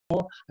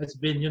has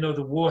been,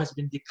 the war has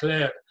been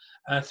declared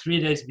 3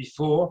 days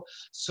before.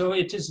 So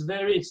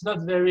it's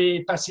not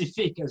very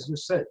pacific, as you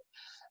said.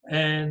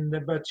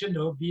 But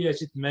be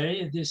as it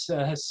may, this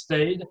has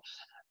stayed.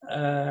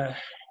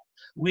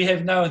 We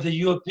have now the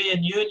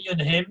European Union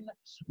hymn,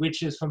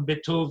 which is from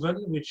Beethoven,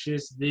 which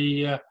is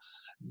the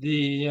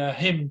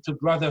hymn to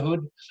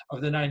brotherhood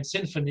of the Ninth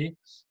Symphony.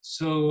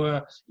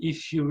 So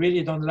if you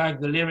really don't like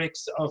the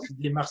lyrics of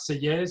the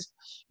Marseillaise,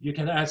 you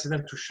can ask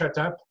them to shut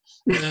up,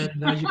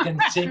 and you can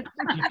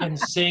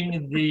sing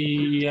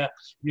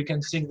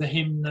the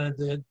hymn,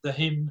 the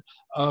hymn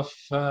of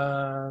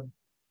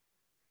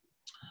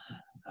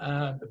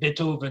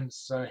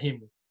Beethoven's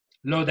hymn,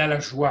 L'Ode à la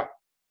Joie.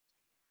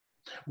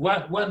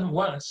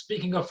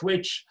 Speaking of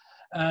which,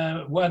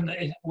 one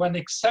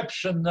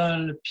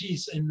exceptional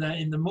piece in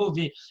the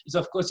movie is,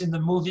 of course, in the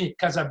movie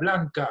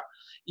Casablanca.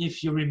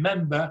 If you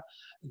remember,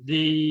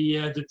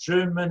 the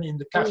German in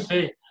the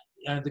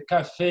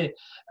cafe,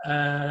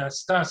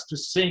 starts to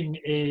sing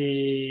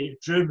a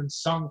German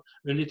song,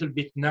 a little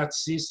bit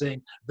Nazi,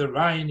 saying the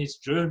Rhine is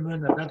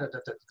German,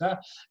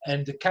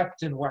 and the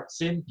captain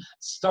walks in,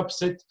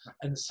 stops it,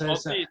 and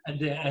says, and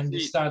they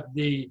start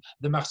the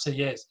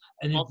Marseillaise,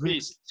 and it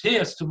brings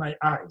tears to my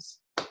eyes.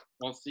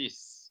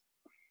 Francis.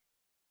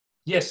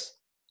 Yes.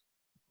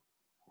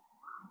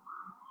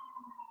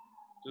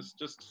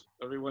 Just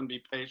everyone be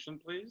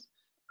patient, please.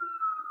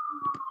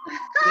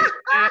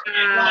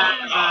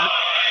 Marseillaise.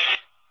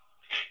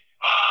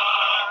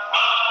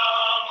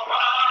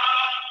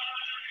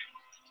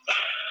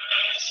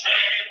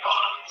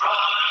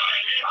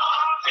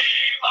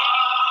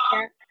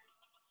 Great.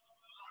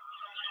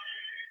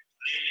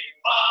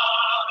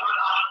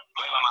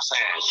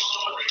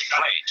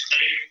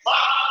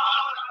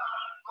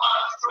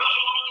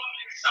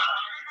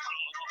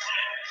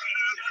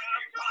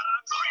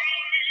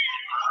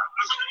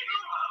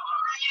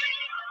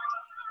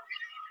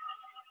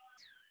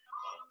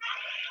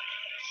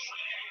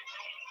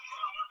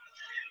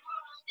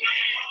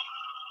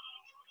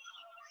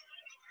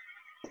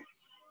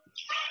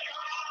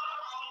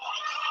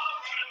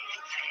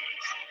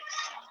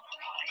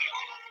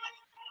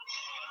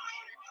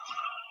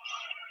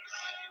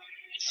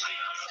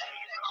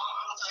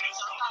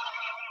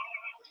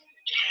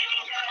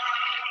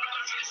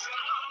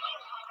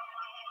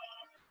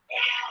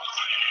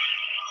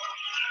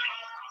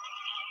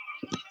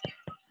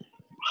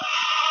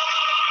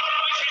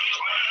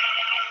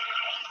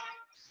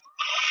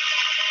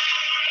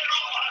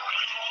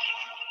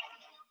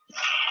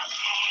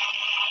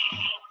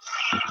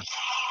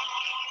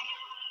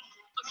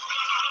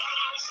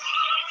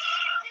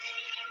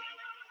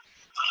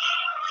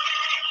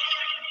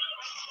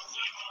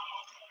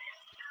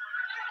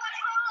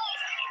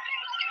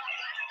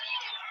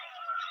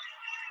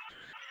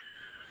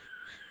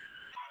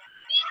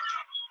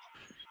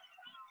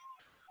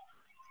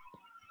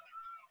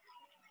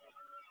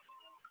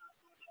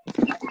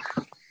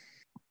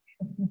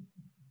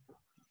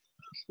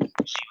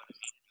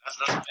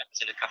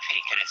 In a cafe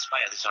can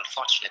inspire this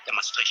unfortunate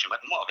demonstration. What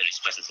more will his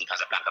presence in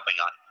Casablanca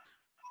bring on?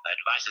 I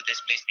advise that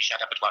this place be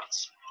shut up at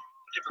once.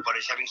 But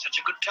everybody's having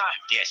such a good time.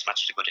 Yes,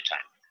 much too good a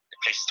time. The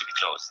place is to be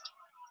closed.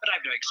 But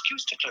I've no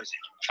excuse to close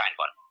it. Find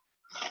one.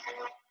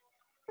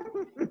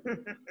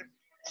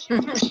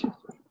 Everybody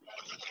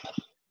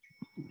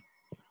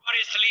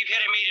is to leave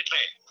here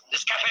immediately.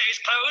 This cafe is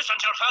closed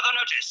until further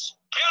notice.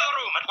 Clear the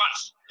room at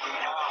once.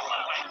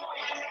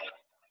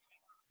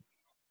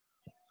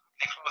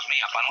 They close me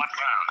up on what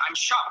ground? I'm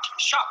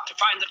shocked to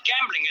find that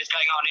gambling is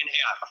going on in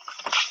here.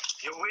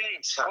 You're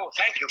winning, sir. Oh,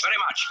 thank you very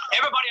much.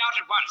 Everybody out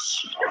at once.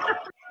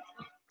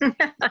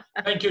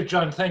 Thank you,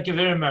 John. Thank you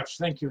very much.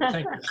 Thank you.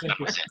 After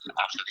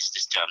this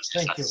disturbance,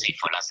 it's not safe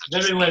for us.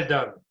 Very well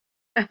done.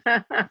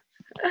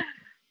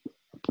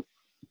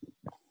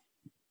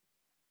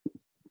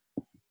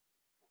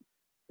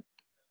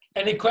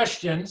 Any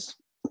questions?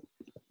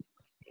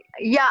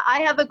 Yeah,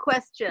 I have a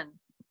question.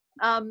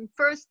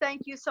 First,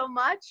 thank you so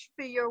much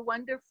for your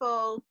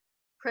wonderful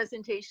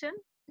presentation.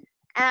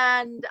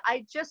 And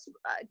I just,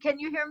 can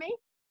you hear me?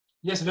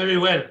 Yes, very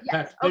well.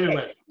 Yes, very okay.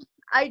 well.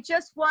 I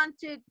just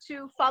wanted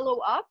to follow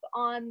up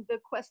on the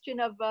question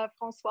of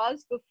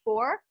Françoise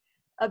before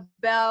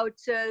about,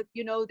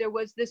 there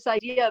was this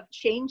idea of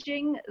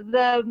changing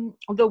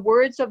the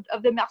words of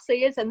the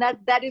Marseillaise, and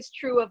that is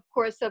true, of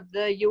course, of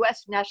the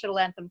US national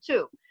anthem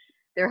too.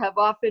 There have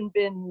often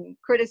been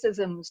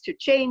criticisms to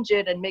change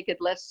it and make it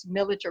less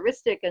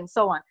militaristic and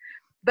so on.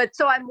 But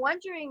so I'm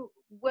wondering,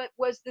 what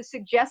was the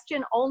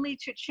suggestion only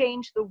to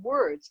change the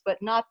words,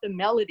 but not the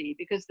melody?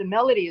 Because the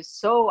melody is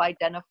so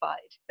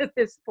identified at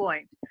this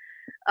point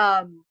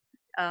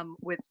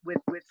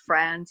with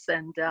France.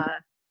 And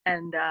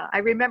I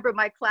remember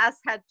my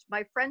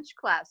French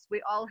class,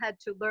 we all had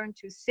to learn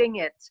to sing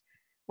it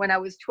when I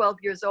was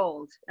 12 years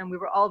old, and we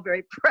were all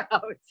very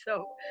proud.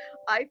 So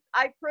I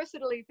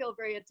personally feel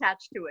very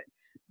attached to it.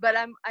 But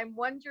I'm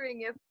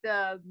wondering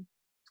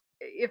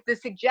if the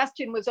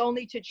suggestion was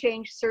only to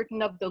change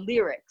certain of the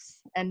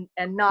lyrics and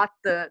not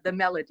the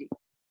melody.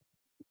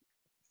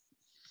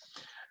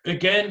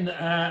 Again,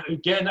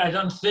 I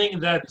don't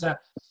think that,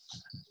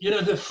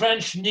 the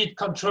French need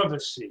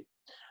controversy.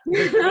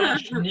 The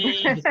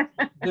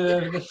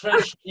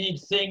French need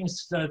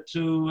things to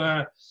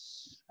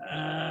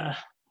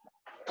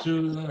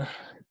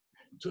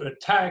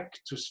attack,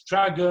 to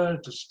struggle,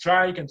 to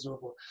strike, and so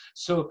forth.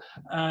 So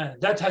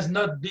that has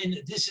not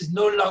been. This is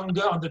no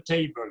longer on the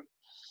table,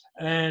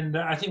 and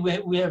I think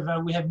we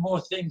have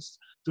more things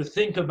to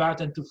think about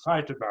and to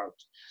fight about.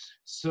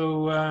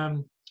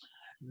 So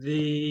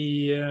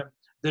the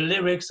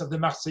lyrics of the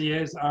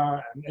Marseillaise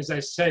are, as I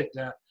said,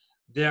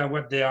 they are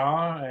what they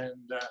are,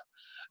 and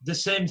the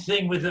same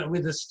thing with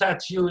the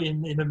statue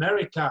in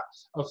America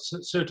of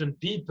certain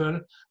people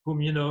whom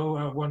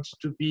want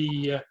to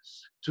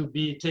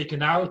be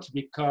taken out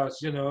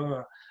because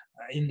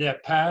in their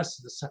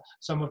past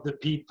some of the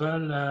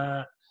people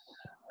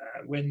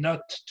were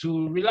not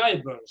too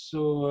reliable.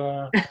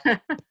 So,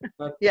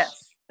 but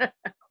yes.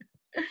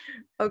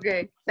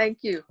 Okay, thank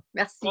you.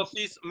 Merci.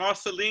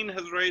 Marceline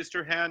has raised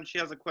her hand. She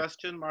has a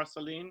question.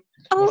 Marceline.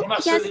 Oh,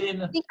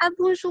 Marceline. Yes.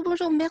 Bonjour,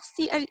 bonjour,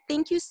 merci.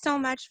 Thank you so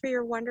much for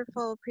your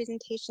wonderful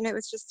presentation. It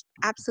was just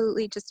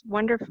absolutely just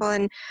wonderful.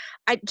 And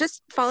I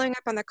just following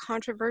up on the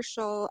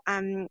controversial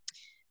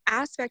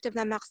aspect of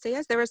the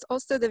Marseillaise, there was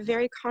also the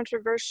very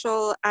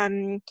controversial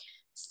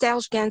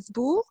Serge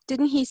Gainsbourg.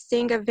 Didn't he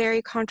sing a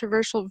very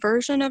controversial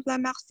version of La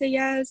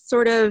Marseillaise,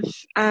 sort of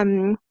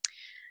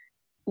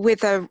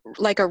with a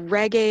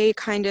reggae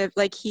kind of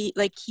he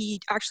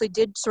actually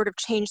did sort of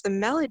change the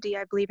melody,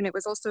 I believe, and it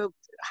was also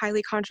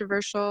highly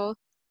controversial.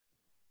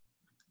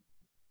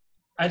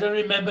 I don't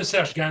remember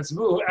Serge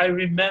Gainsbourg. I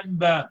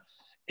remember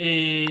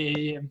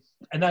an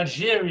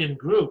Algerian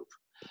group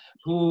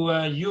who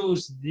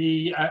used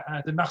the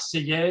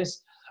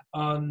Marseillaise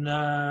on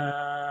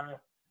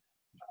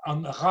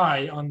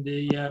Rai,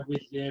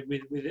 with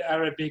the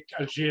Arabic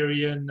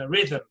Algerian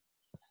rhythm.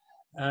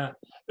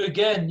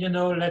 Again,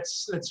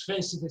 let's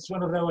face it, it's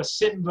one of our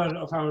symbol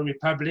of our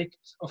republic,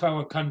 of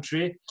our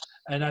country,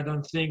 and I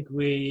don't think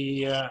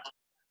we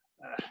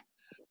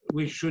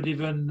should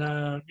even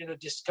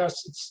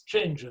discuss its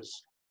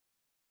changes.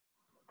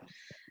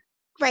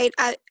 Right.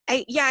 I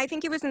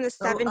think it was in the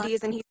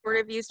 70s, and he sort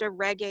of used a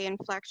reggae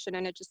inflection,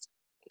 and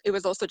it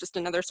was also just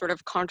another sort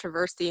of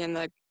controversy in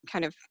the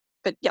kind of.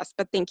 But yes,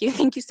 but thank you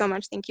so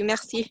much, thank you,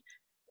 merci.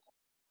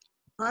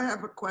 I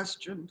have a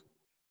question.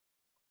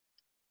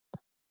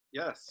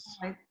 Yes.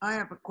 I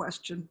have a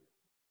question.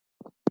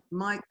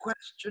 My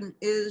question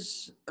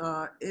is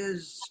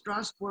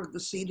Strasbourg the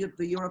seat of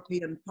the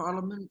European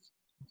Parliament?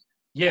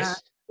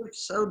 Yes. And if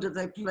so, do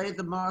they play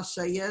the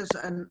Marseillaise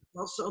and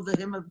also the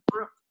Hymn of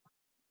Europe?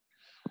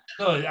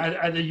 No,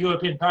 at the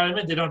European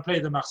Parliament, they don't play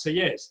the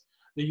Marseillaise.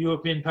 The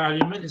European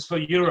Parliament is for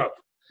Europe.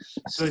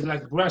 So it's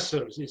like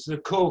Brussels. It's the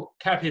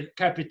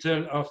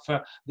co-capital of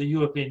the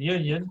European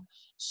Union.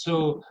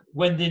 So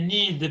when they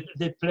need,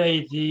 they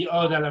play the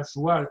Ode à la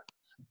Joie,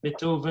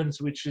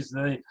 Beethoven's, which is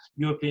the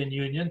European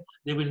Union.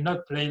 They will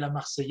not play La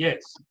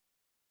Marseillaise.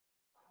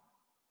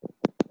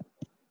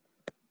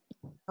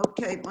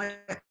 Okay, my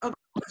other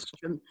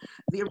question.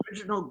 The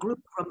original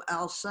group from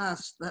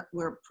Alsace that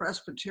were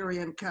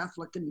Presbyterian,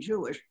 Catholic, and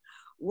Jewish,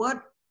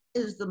 what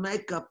is the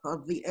makeup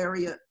of the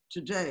area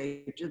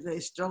today? Do they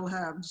still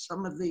have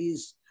some of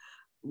these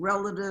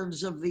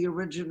relatives of the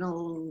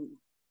original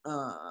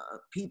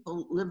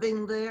people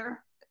living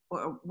there?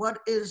 Or what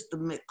is the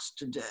mix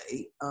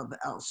today of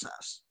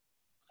Alsace?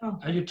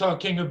 Are you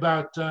talking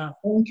about...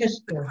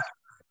 Manchester.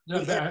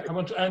 No, but I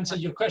want to answer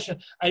your question.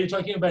 Are you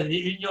talking about the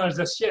Union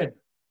Alsacienne?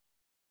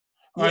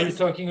 Or are you Yes.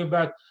 talking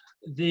about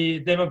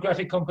the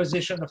demographic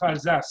composition of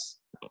Alsace?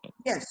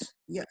 Yes,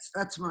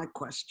 that's my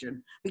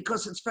question.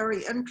 Because it's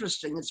very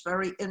interesting. It's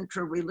very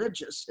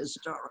intra-religious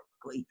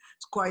historically.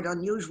 It's quite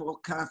unusual,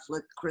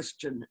 Catholic,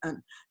 Christian,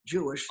 and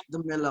Jewish, the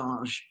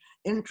mélange.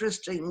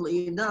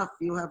 Interestingly enough,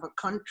 you have a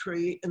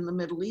country in the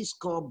Middle East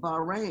called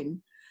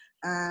Bahrain,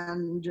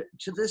 and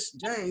to this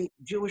day,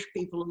 Jewish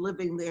people are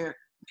living there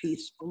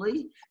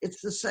peacefully.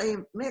 It's the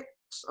same mix,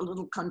 a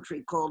little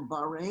country called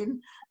Bahrain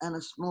and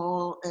a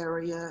small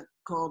area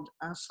called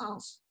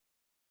Alsace.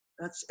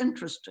 That's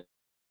interesting.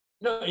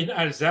 No, in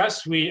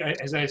Alsace,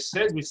 as I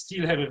said, we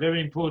still have a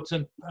very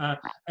important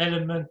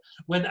element.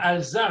 When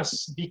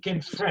Alsace became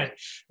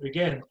French,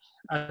 again,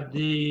 at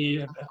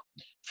the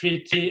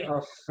Treaty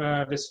of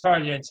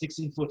Westphalia in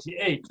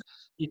 1648,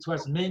 it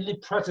was mainly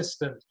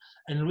Protestant,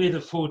 and Louis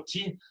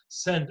XIV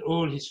sent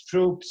all his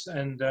troops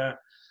and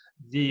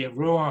the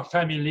Rohan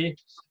family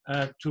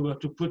to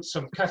put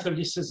some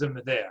Catholicism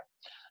there.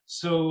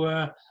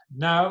 So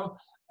now,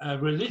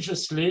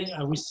 religiously,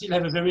 we still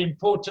have a very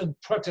important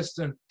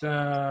Protestant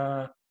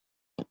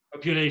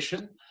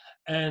population,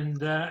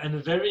 and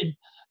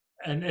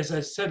as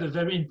I said, a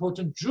very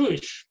important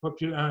Jewish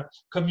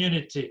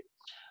community.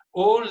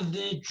 All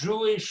the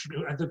Jewish,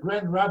 the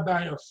Grand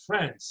Rabbi of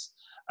France,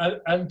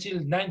 until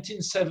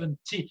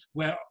 1970,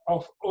 were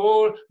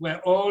all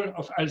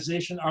of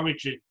Alsatian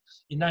origin.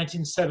 In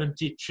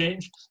 1970, it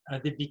changed,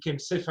 and they became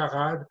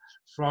Sepharad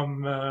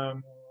from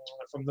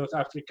North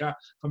Africa,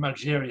 from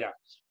Algeria.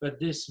 But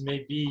this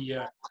may be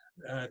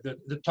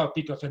the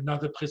topic of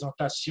another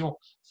presentation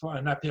for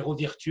an apéro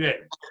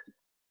virtuel.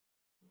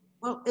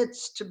 Well,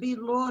 it's to be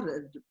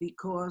lauded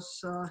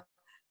because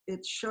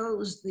it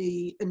shows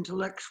the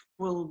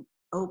intellectual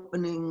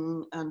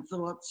opening and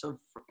thoughts of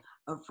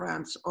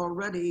France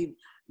already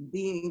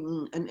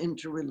being an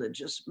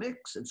interreligious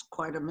mix. It's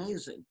quite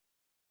amazing.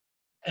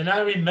 And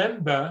I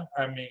remember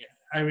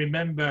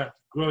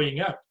growing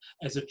up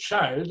as a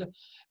child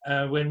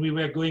when we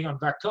were going on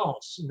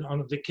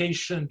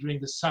vacation during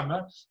the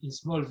summer in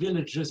small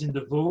villages in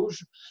the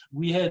Vosges.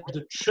 We had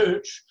the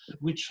church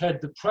which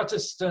had the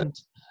Protestant,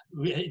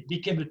 it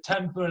became a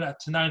temple at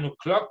 9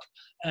 o'clock,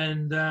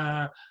 and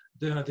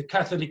the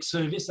Catholic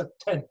service at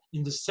 10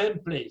 in the same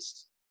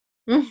place.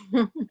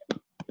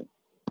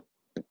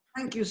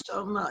 Thank you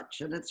so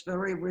much. And it's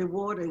very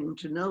rewarding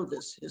to know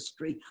this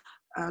history.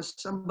 As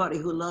somebody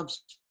who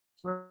loves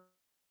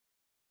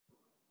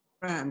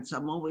France,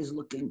 I'm always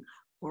looking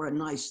for a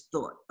nice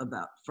thought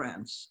about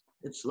France.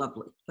 It's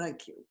lovely.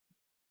 Thank you.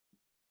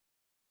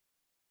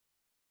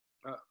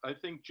 I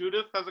think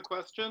Judith has a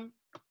question.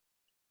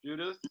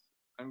 Judith,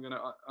 I'm going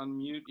to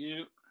unmute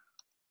you.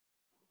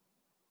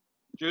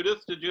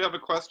 Judith, did you have a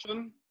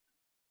question?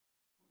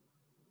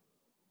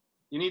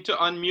 You need to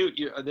unmute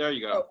you. There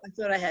you go. Oh, I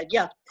thought I had,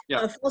 yeah.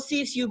 Yeah.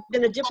 Francis, you've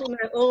been a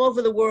diplomat all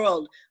over the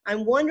world.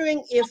 I'm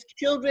wondering if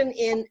children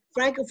in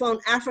Francophone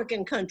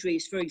African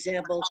countries, for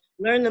example,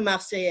 learn the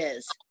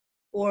Marseillaise,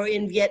 or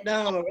in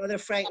Vietnam or other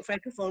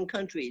Francophone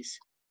countries.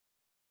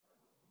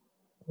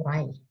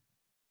 Why?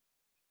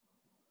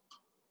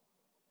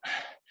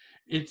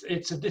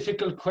 It's a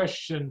difficult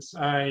question.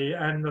 I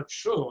am not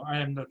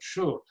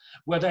sure.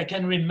 What I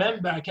can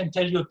remember, I can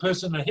tell you a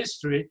personal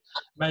history.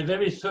 My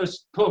very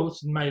first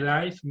post in my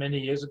life,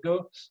 many years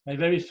ago, my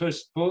very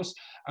first post,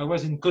 I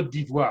was in Côte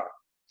d'Ivoire.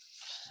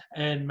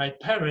 And my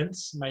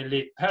parents, my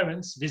late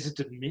parents,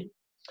 visited me.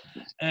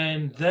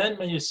 And then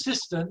my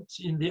assistant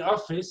in the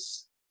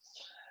office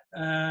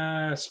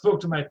spoke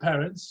to my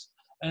parents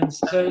and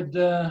said,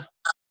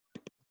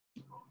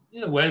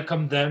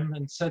 welcomed them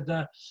and said,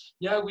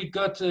 yeah, we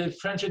got a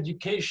French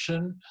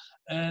education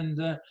and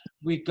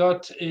we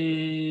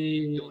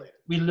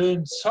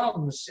learned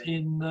songs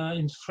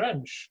in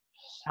French.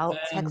 I'll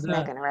text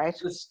Megan, right?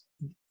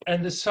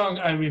 And the song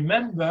I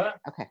remember,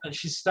 okay. And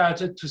she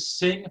started to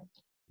sing,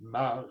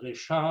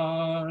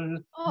 Maréchal,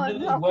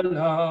 nous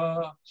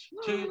voilà,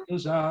 tu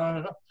nous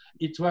as.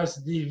 It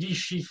was the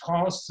Vichy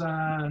France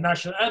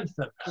national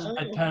anthem.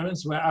 My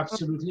parents were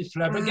absolutely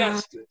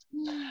flabbergasted.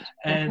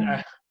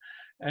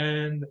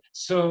 And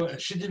so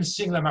she didn't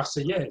sing La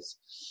Marseillaise.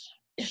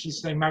 She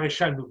sang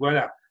Maréchal, nous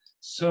voilà.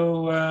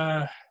 So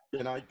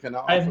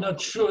I'm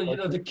not sure,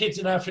 the kids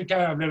in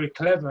Africa are very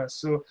clever.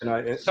 So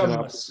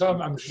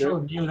some I'm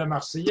sure knew La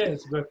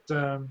Marseillaise, but.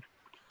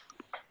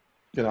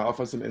 Can I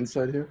offer some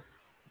insight here?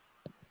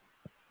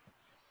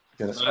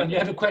 You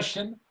have a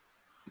question?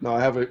 No,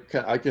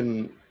 I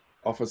can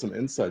offer some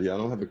insight here. I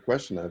don't have a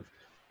question. I have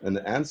an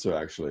answer,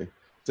 actually.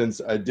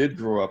 Since I did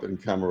grow up in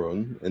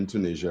Cameroon, in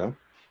Tunisia,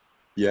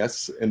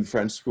 yes, in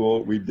French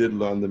school, we did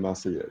learn the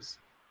Marseillaise.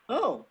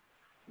 Oh,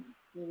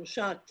 I'm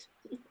shocked.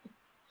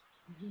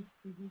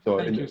 So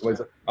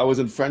I was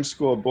in French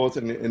school, both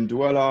in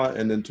Douala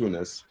and in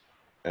Tunis.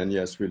 And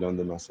yes, we learned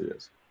the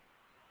Marseillaise.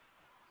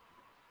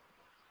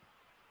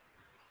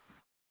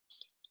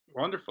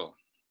 Wonderful.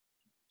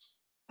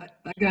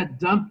 I got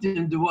dumped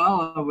in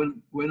Douala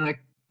when I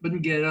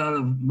couldn't get out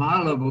of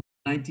Malabo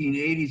in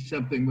 1980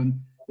 something, when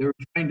they were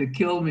trying to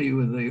kill me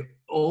with the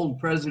old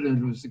president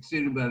who was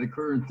succeeded by the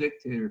current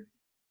dictator.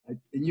 And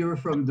you were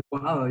from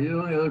Douala. You're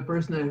the only other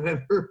person I've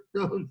ever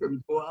known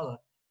from Douala.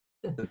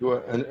 And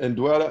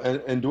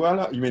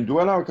Douala, you mean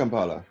Douala or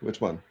Kampala? Which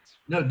one?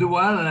 No,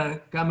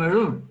 Douala,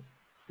 Cameroon.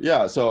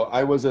 Yeah, so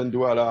I was in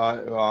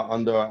Douala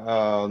under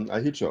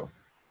Ahicho,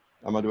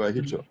 Amadou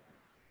Ahicho.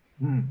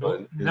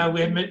 Now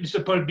we have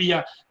Mr. Paul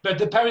Biya, but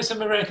the Paris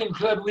American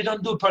Club, we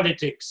don't do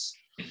politics.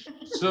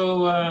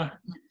 So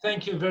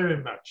thank you very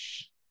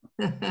much.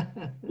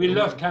 We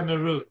love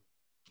Cameroon.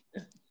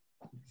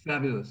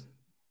 Fabulous.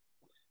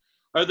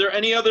 Are there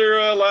any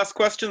other last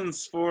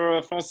questions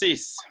for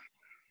Francis?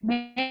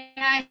 May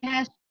I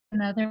ask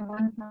another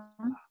one?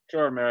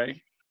 Sure,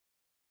 Mary.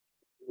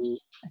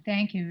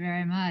 Thank you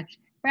very much.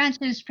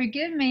 Francis,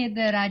 forgive me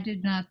that I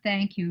did not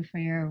thank you for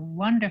your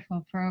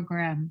wonderful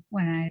program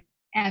when I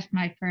asked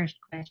my first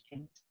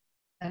questions.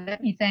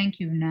 Let me thank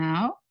you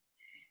now.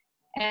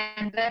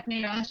 And let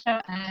me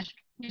also ask,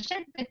 you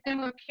said that there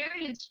were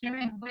periods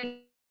during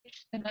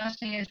which the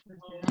Marseillaise was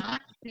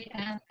not the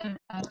anthem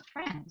of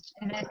France.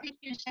 And I think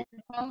you said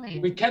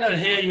Napoleon. We cannot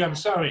hear you, I'm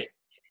sorry.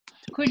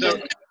 Could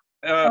you?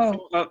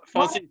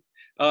 Francis,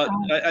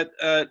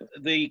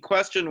 the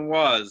question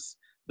was,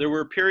 there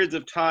were periods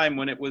of time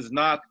when it was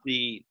not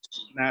the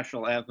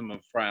national anthem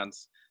of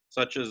France,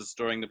 such as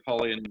during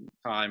Napoleon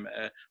time.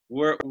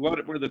 What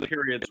were the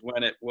periods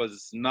when it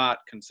was not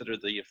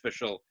considered the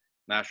official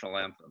national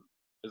anthem?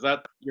 Is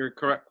that your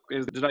correct?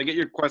 Did I get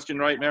your question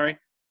right, Mary?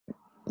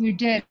 You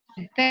did.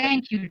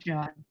 Thank you,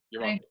 John.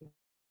 You're Thank welcome.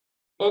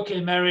 you. Okay,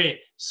 Mary.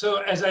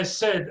 So as I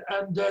said,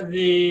 under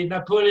the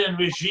Napoleon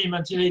regime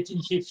until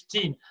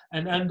 1815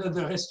 and under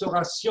the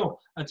Restauration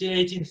until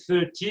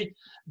 1830,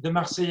 the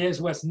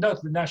Marseillaise was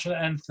not the national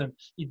anthem.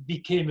 It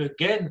became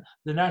again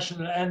the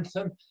national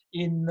anthem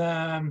in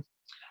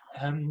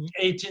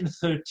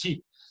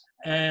 1830.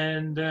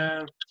 And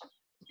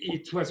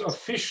it was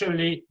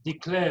officially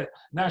declared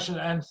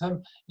national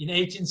anthem in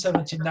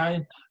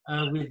 1879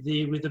 with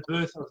the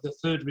birth of the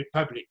Third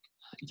Republic.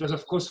 It was,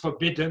 of course,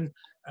 forbidden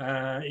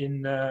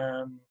in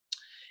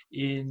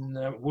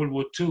World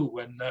War II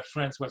when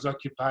France was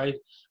occupied,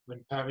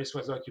 when Paris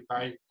was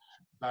occupied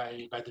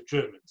by the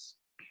Germans.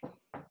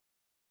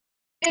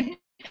 And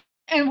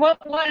what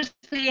was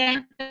the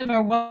anthem,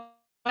 or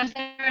was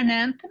there an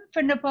anthem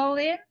for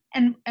Napoleon?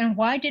 And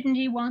why didn't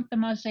he want the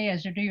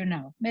Marseillaise, or do you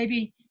know?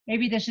 Maybe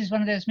this is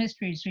one of those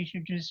mysteries we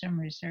should do some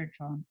research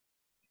on.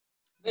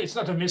 It's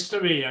not a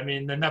mystery. I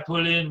mean,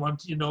 Napoleon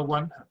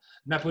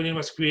Napoleon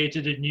was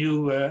created a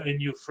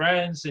new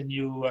France, a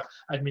new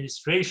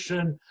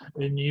administration,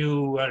 a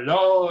new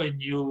law, a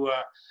new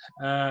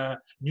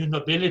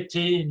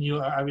nobility, a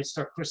new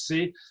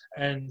aristocracy,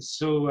 and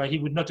so he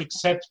would not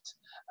accept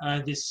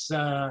this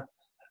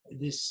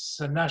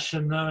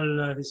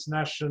national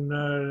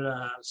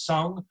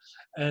song,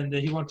 and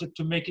he wanted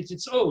to make it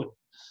its own.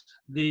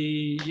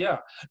 The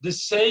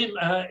same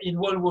in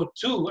World War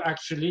II,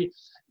 actually.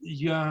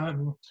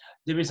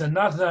 There is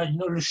another,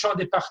 le chant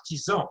des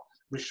partisans.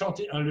 Le chant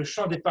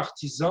des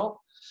partisans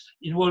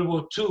in World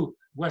War II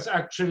was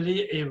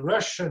actually a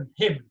Russian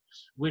hymn,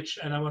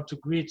 and I want to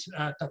greet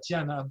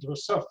Tatiana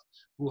Androsov,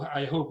 who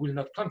I hope will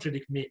not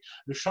contradict me.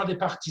 Le chant des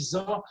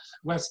partisans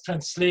was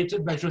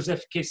translated by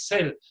Joseph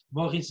Kessel,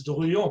 Maurice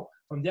Druon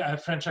from the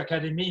French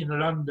Academy in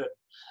London,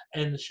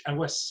 and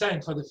was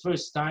sang for the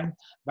first time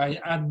by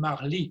Anne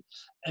Marly.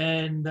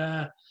 And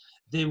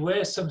there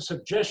were some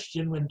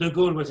suggestions when de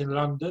Gaulle was in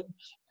London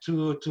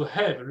to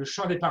have Le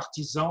Chant des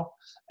Partisans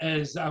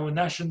as our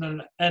national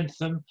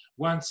anthem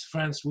once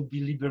France would be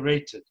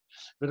liberated.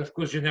 But of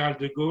course, General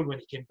de Gaulle, when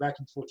he came back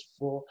in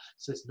 1944,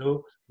 says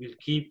no, we'll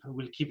keep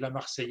La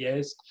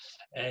Marseillaise,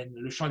 and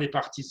Le Chant des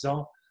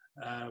Partisans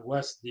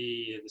was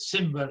the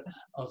symbol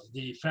of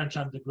the French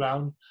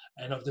underground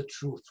and of the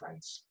true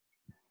France.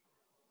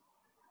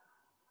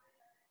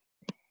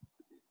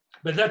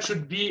 But that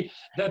can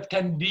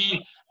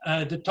be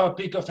the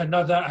topic of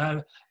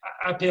another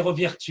apéro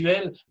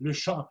virtuel, le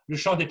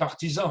chant des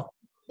partisans.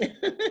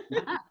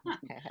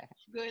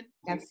 Good.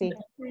 Merci.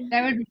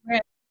 That would be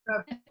great.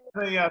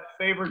 The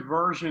favorite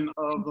version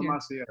of the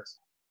Marseillaise?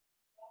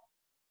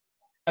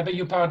 I beg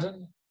your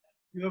pardon?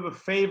 You have a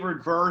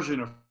favorite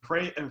version, a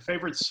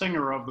favorite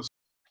singer of the.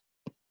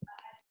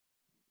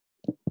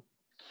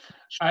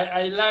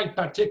 I like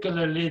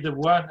particularly the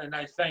one, and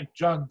I thank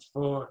John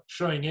for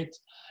showing it,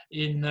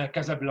 in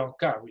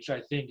Casablanca, which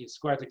I think is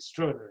quite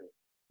extraordinary.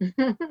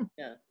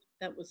 Yeah,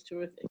 that was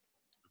terrific.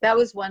 That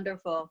was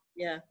wonderful.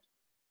 Yeah.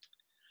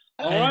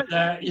 And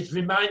it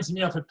reminds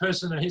me of a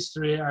personal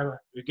history.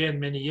 Again,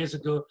 many years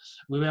ago,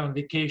 we were on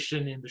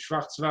vacation in the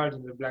Schwarzwald,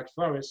 in the Black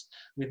Forest,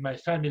 with my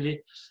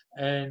family.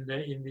 And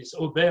in this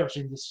auberge,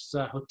 in this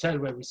hotel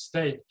where we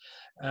stayed,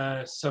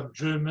 some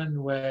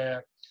German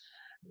were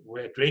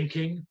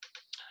drinking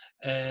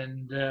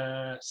and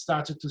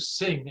started to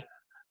sing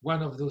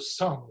one of those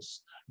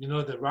songs.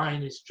 The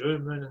Rhine is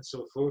German and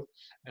so forth.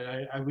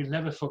 And I will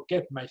never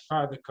forget my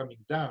father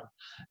coming down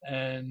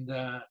and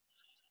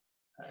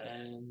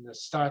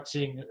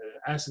starting,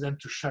 ask them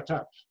to shut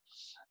up.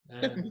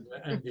 And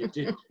they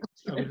did.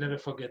 I will never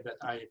forget that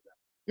either.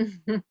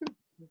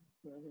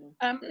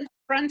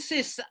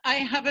 Francis, I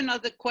have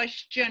another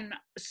question,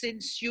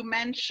 since you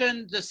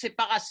mentioned the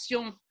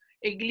séparation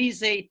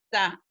Église et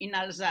État in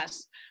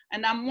Alsace.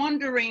 And I'm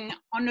wondering,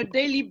 on a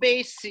daily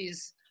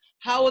basis,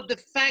 how the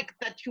fact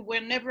that you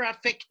were never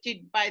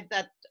affected by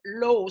that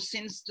law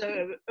since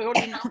the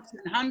early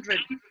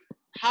 1900s,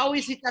 how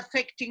is it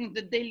affecting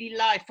the daily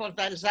life of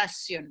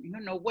Alsatian?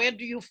 Where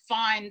do you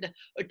find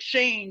a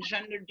change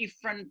and a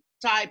different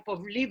type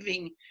of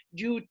living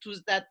due to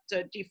that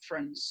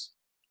difference?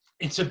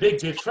 It's a big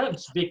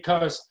difference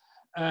because,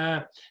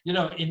 in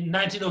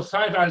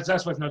 1905,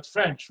 Alsace was not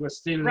French, was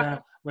still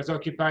was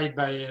occupied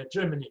by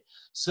Germany.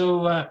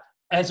 So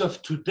as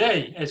of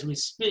today, as we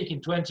speak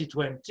in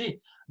 2020,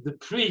 the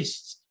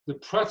priests, the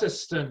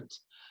Protestant,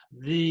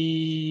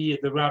 the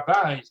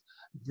rabbis,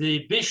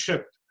 the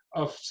bishop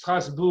of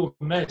Strasbourg,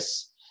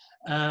 Metz,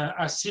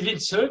 are civil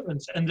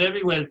servants and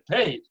very well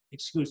paid,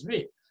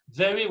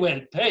 very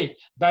well paid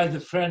by the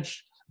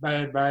French,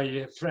 by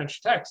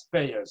French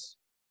taxpayers.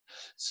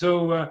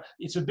 So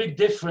it's a big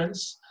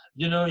difference.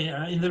 In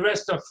the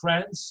rest of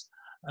France,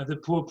 the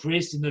poor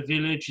priest in a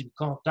village in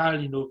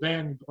Cantal, in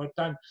Auvergne, in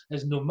Bretagne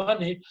has no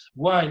money,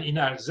 while in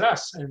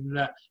Alsace and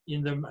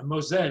in the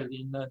Moselle,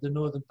 in the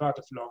northern part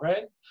of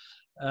Lorraine,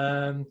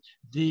 I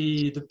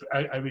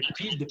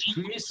repeat, the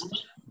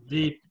priests,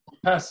 the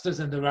pastors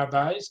and the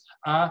rabbis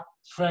are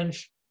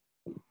French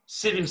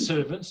civil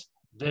servants,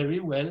 very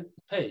well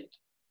paid.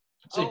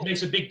 So it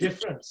makes a big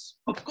difference.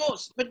 Of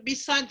course, but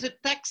besides the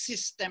tax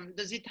system,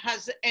 does it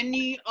has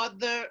any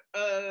other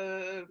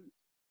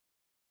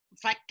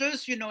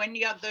factors, you know,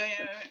 any other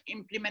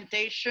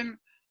implementation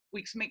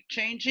which make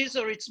changes,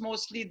 or it's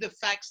mostly the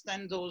facts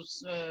and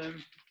those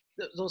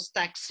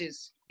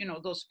taxes, you know,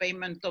 those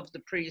payment of the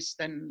priest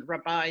and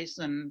rabbis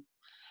and...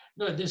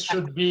 No, this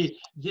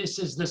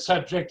is the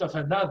subject of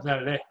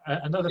another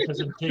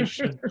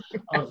presentation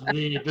of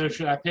the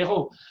virtual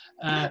apéro.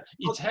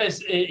 It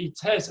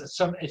has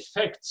some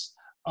effects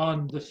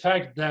on the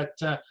fact that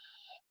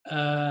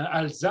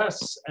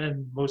Alsace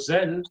and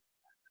Moselle,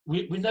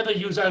 we never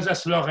use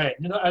Alsace-Lorraine.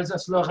 You know,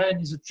 Alsace-Lorraine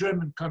is a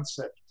German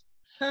concept.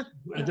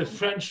 The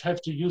French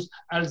have to use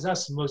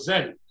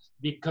Alsace-Moselle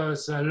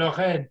because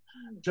Lorraine,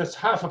 just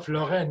half of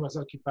Lorraine was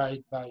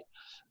occupied by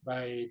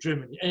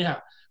Germany. Anyhow,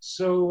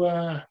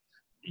 so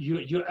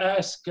you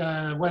ask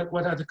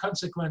what are the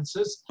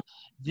consequences?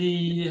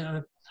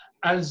 The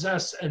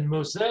Alsace and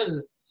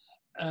Moselle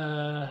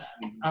are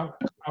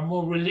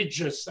more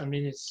religious. I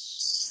mean,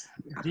 it's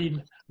the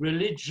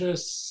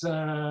religious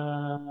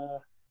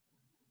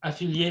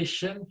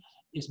affiliation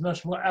is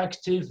much more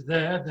active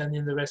there than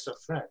in the rest of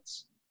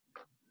France.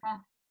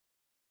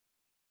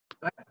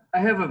 I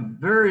have a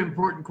very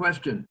important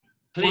question.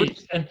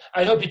 Please, and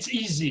I hope it's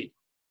easy.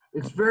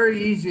 It's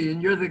very easy,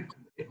 and you're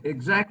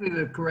exactly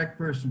the correct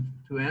person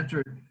to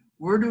answer it.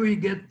 Where do we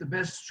get the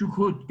best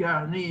choucroute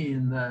garni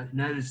in the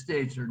United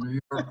States or New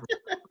York?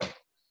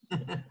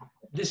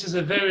 This is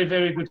a very,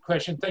 very good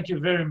question. Thank you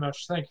very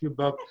much. Thank you,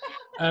 Bob.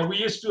 We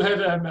used to have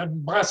a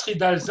Brasserie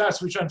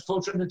d'Alsace, which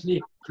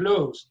unfortunately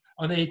closed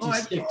on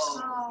 86.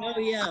 Oh,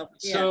 yeah.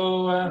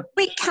 So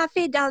wait,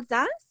 Café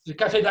d'Alsace? the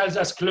Café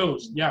d'Alsace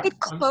closed. Yeah. It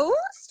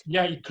closed?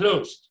 Yeah, it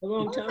closed. A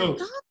long time.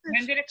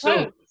 When did it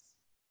close? So,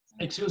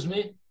 excuse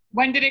me?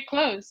 When did it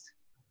close?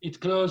 It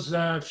closed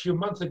a few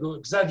months ago.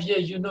 Xavier,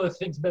 you know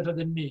things better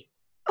than me.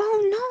 Oh,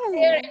 no.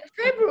 In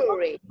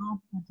February.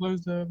 No, it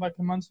closed like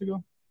a month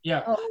ago.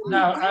 Yeah. Oh,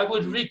 now, I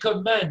would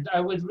recommend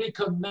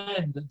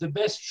the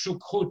best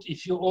choucroute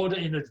if you order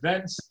in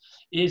advance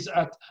is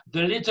at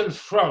the Little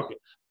Frog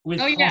with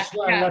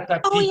François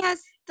Latapie. Oh,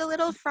 yes, the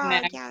Little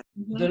Frog, yeah.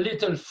 The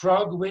Little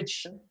Frog,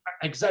 which,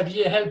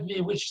 Xavier, help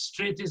me, which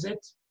street is it?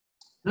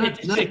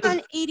 It's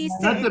on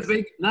 86.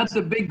 Not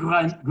the big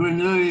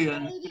Grenouille.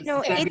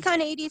 No, it's on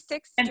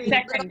 86th Street.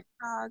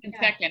 And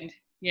second,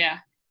 yeah.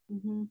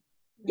 Mm-hmm.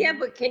 Yeah,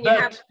 but can you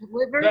have it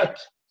delivered?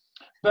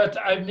 But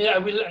I mean, I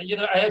will. You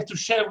know, I have to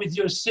share with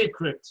you a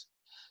secret.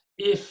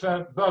 If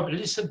Bob,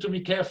 listen to me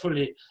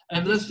carefully,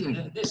 and this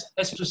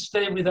has to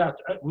stay with us.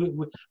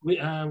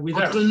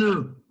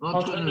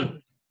 Entre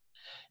nous.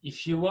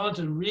 If you want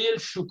a real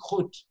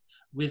choucroute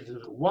with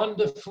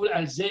wonderful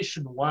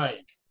Alsatian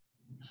wine,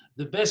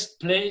 the best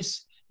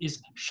place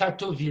is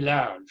Chateau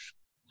Village,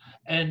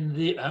 and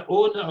the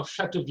owner of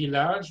Chateau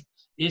Village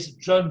is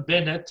John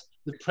Bennett,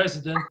 the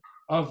president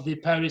of the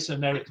Paris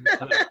American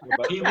Club.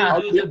 He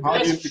will do the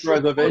best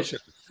reservation.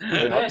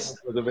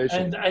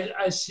 And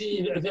I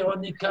see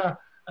Veronica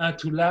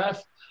to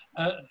laugh.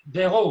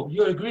 Vero,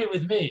 you agree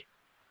with me?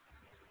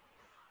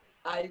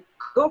 I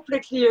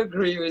completely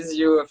agree with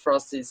you,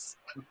 Francis.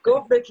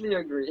 Completely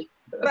agree.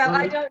 Well,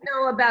 I don't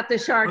know about the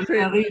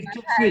chartreuse.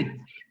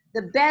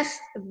 The best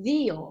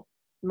veal,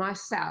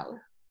 Marcel,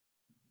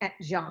 at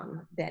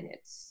John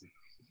Bennett's.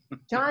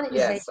 John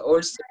is a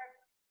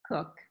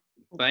cook.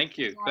 Thank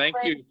you. Thank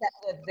you. That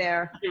live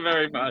there. Thank you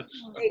very much.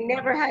 They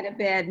never had a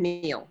bad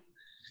meal.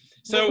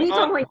 So,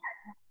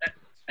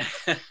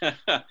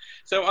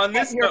 so on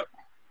this note,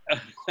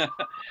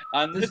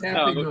 on this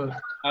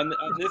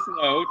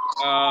note,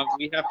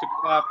 we have to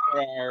clap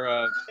for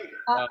our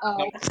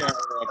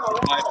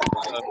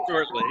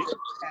shortly,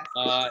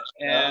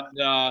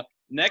 and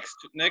next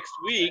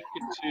week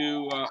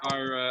to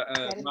our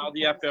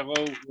Mardi Apéro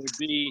will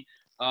be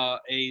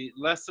a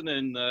lesson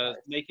in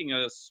making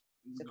a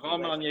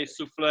Grand Marnier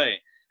soufflé.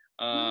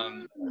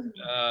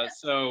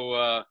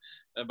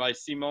 By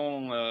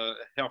Simon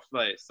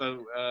Herfley.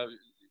 So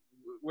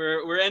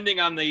we're ending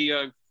on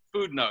the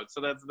food note. So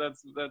that's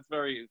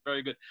very,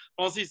 very good.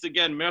 Francis,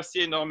 again,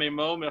 merci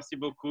énormément, merci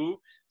beaucoup.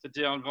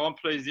 C'était un grand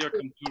plaisir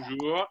comme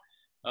toujours.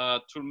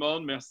 Tout le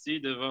monde, merci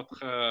de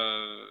votre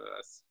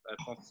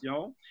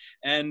attention.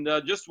 And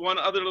just one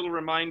other little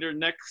reminder,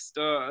 next,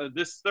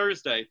 this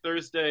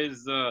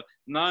Thursday's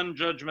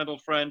non-judgmental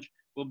French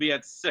will be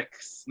at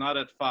 6, not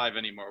at 5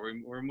 anymore.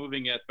 We're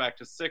moving it back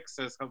to 6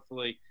 as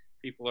hopefully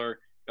people are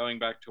going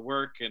back to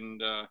work,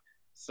 and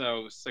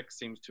so 6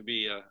 seems to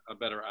be a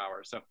better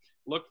hour. So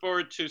look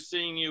forward to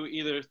seeing you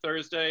either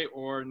Thursday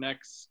or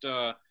next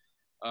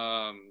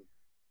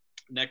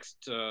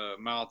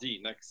mardi,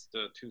 next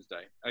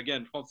Tuesday.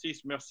 Again,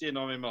 Francis, merci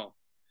énormément.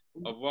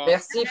 Au revoir.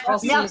 Merci,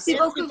 Francis. Merci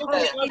beaucoup,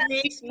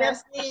 Francis.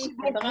 Merci.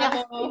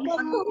 Bravo.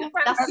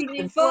 Merci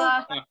mille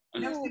fois.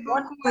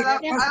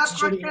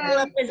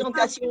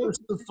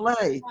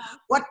 Souffle.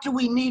 What do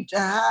we need to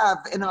have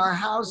in our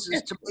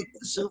houses to make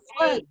the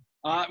souffle?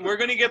 We're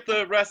going to get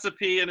the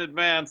recipe in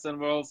advance, and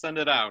we'll send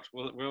it out.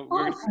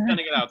 We're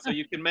sending it out, so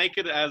you can make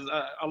it as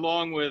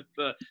along with.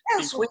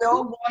 Yes, we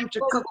all want to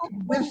cook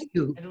with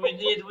you. And we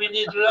need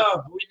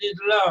love. We need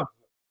love.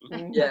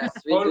 Yes,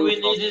 All we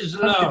need is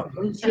love.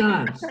 Bonne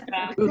chance.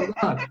 Good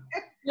luck.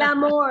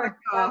 L'amour.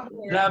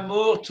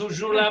 L'amour,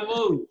 toujours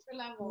l'amour.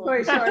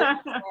 For sure.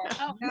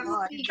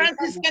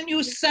 Francis, can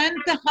you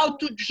send how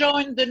to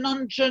join the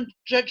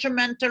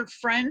non-judgmental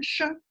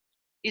French?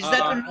 Is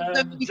that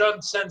another?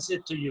 John sends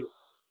it to you.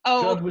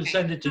 Oh, John will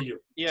send it to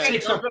you. Yeah,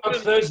 6 o'clock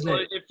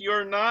Thursday. If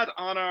you're not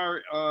on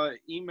our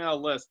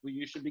email list,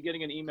 you should be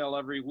getting an email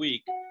every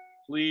week.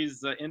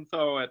 Please,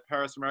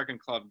 info@Paris American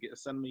Club.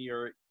 Send me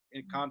your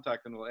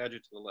contact, and we'll add you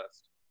to the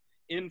list.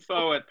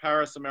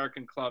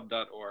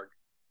 info@ParisAmericanClub.org.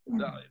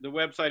 The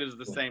website is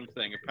the same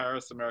thing, at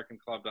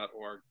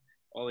ParisAmericanClub.org.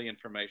 All the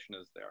information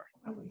is there.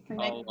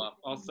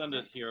 I'll send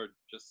it here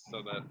just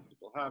so that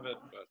people have it.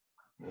 But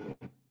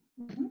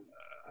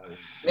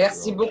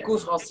Merci beaucoup,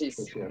 Francis.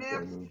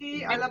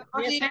 Merci, à la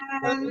prochaine.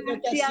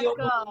 Merci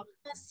encore.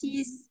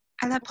 Francis,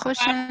 à la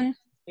prochaine.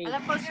 À la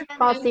prochaine.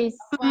 Francis,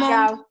 Ciao.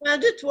 ciao. Soin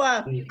de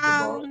toi.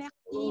 Ciao,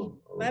 merci.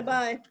 Bye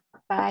bye.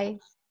 Bye.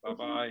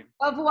 bye-bye.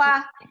 Au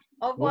revoir.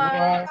 Au revoir. Au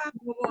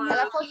revoir. À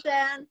la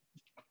prochaine.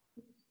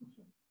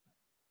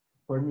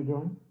 Pardon me,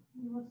 John?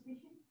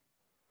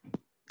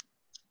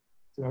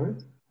 Sorry?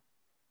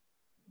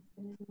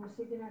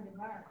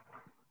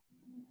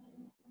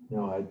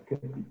 No, I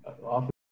often